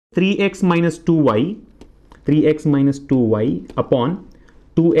3x minus 2y upon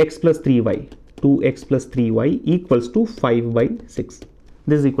 2x plus 3y equals to 5 by 6.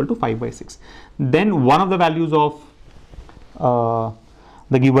 This is equal to 5 by 6. Then one of the values of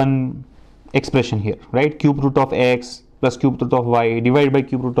the given expression here, right? Cube root of x plus cube root of y divided by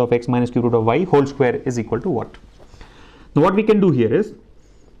cube root of x minus cube root of y whole square is equal to what? Now what we can do here is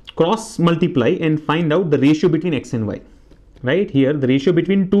cross multiply and find out the ratio between x and y. Right here the ratio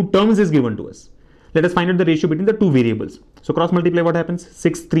between two terms is given to us. Let us find out the ratio between the two variables. So cross multiply, what happens?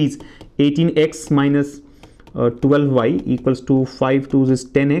 6 3s 18x minus 12y equals to 5 2s is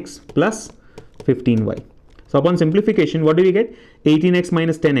 10x plus 15y. So upon simplification, what do we get? 18x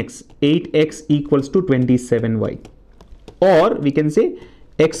minus 10x, 8x equals to 27y. Or we can say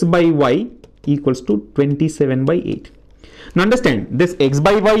x by y equals to 27 by 8. Now understand, this x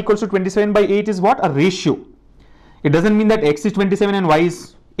by y equals to 27 by 8 is what? A ratio. It doesn't mean that x is 27 and y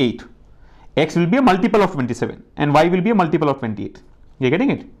is 8. X will be a multiple of 27 and y will be a multiple of 28. You're getting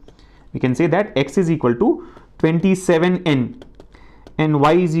it? We can say that x is equal to 27n and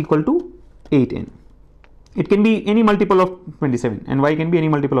y is equal to 8n. It can be any multiple of 27 and y can be any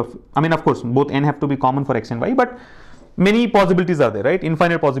multiple of, I mean, of course, both n have to be common for x and y, but many possibilities are there, right?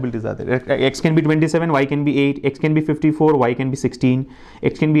 Infinite possibilities are there. X can be 27, y can be 8, x can be 54, y can be 16,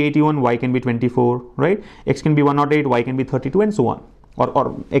 x can be 81, y can be 24, right? X can be 108, y can be 32 and so on.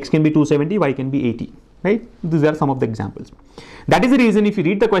 Or x can be 270, y can be 80, right? These are some of the examples. That is the reason if you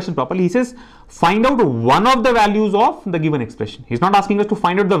read the question properly, he says find out one of the values of the given expression. He's not asking us to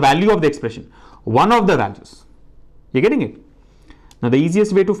find out the value of the expression, one of the values. You're getting it? Now the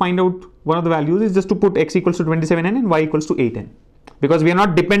easiest way to find out one of the values is just to put x equals to 27n and y equals to 8n, because we are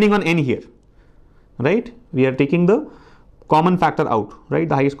not depending on n here, right? We are taking the common factor out, right?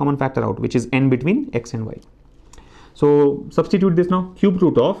 The highest common factor out, which is n between x and y. So substitute this now. Cube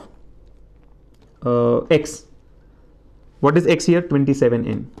root of x. What is x here?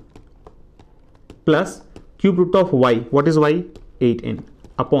 27n plus cube root of y. What is y? 8n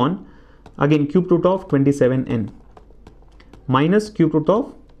upon again cube root of 27n minus cube root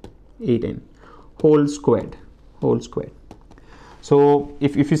of 8n whole squared. So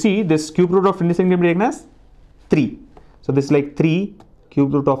if you see this cube root of 27 can be written as 3. So this is like 3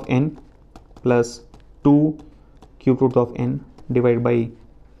 cube root of n plus 2 cube root of n divided by,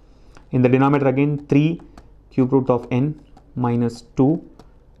 in the denominator again, 3 cube root of n minus 2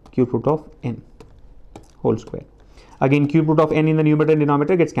 cube root of n whole square. Again cube root of n in the numerator and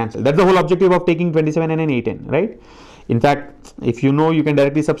denominator gets cancelled. That's the whole objective of taking 27n and 8n, right? In fact, if you know, you can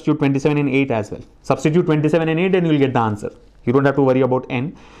directly substitute 27 and 8 as well. Substitute 27 and 8 and you will get the answer. You don't have to worry about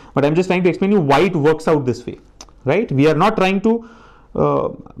n. But I'm just trying to explain you why it works out this way, right? We are not trying to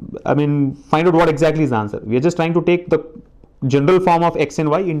find out what exactly is the answer. We are just trying to take the general form of x and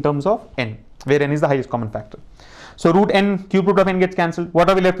y in terms of n, where n is the highest common factor. So root n, cube root of n gets cancelled. What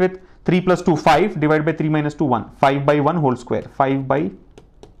are we left with? 3 plus 2, 5 divided by 3 minus 2, 1. 5 by 1 whole square. 5 by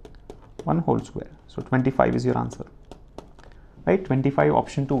 1 whole square. So 25 is your answer, right? 25,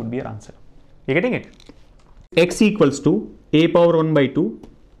 option 2 would be your answer. You're getting it? X equals to a power 1 by 2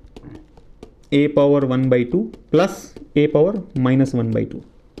 plus a power minus 1 by 2,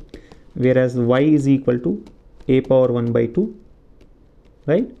 whereas y is equal to a power 1 by 2,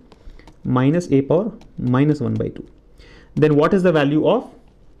 right, minus a power minus 1 by 2. Then what is the value of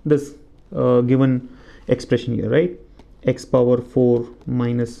this given expression here, right? X power 4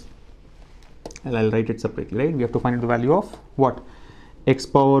 minus, I'll write it separately, right? We have to find out the value of what? X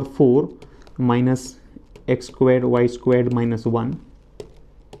power 4 minus x squared y squared minus 1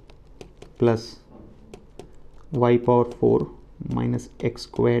 plus y power 4 minus x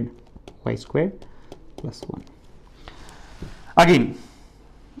squared y squared plus 1. Again,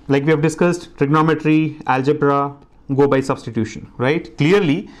 like we have discussed, trigonometry, algebra, go by substitution, right?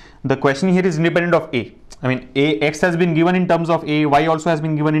 Clearly, the question here is independent of a. I mean, x has been given in terms of a, y also has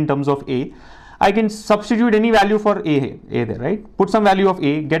been given in terms of a. I can substitute any value for a there, right? Put some value of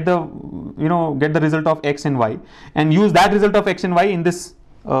a, get the result of x and y, and use that result of x and y in this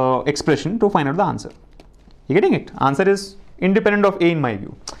expression to find out the answer. You getting it? Answer is independent of a in my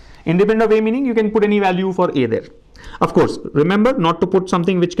view. Independent of a meaning you can put any value for a there. Of course, remember not to put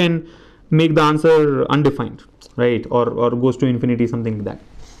something which can make the answer undefined, right? Or goes to infinity, something like that.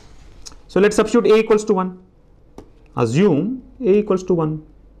 So let's substitute a equals to 1. Assume a equals to 1.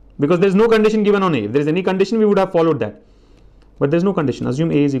 Because there is no condition given on a. If there is any condition, we would have followed that. But there is no condition. Assume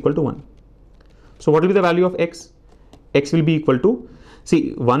a is equal to 1. So what will be the value of x? X will be equal to,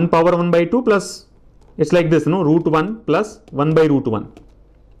 see, 1 power 1 by 2 plus, it's like this, root 1 plus 1 by root 1.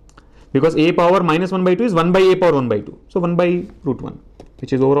 because a power minus 1 by 2 is 1 by a power 1 by 2. So 1 by root 1,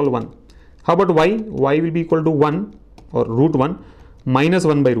 which is overall 1. How about y? Y will be equal to 1 or root 1 minus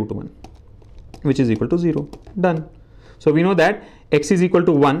 1 by root 1, which is equal to 0. Done. So we know that x is equal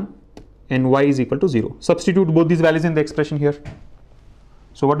to 1 and y is equal to 0. Substitute both these values in the expression here.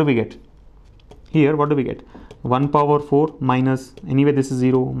 So what do we get? Here, what do we get? 1 power 4 minus, anyway this is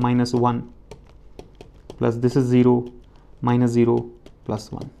 0, minus 1, plus this is 0, minus 0,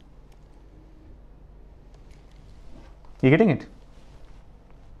 plus 1. You getting it?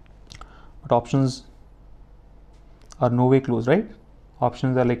 But options are no way close, right?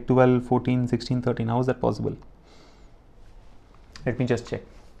 Options are like 12, 14, 16, 13. How is that possible? Let me just check.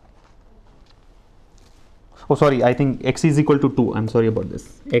 Oh, sorry, I think x is equal to 2. I'm sorry about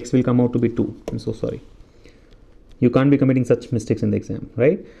this. X will come out to be 2. I'm so sorry. You can't be committing such mistakes in the exam,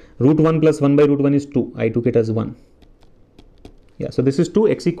 right? Root 1 plus 1 by root 1 is 2. I took it as 1. Yeah, so this is 2,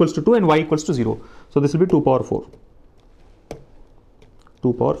 x equals to 2 and y equals to 0. So this will be 2 power 4.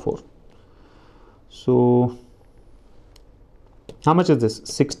 2 power 4. So how much is this?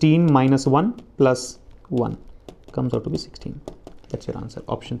 16 minus 1 plus 1 comes out to be 16. That's your answer,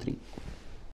 option 3.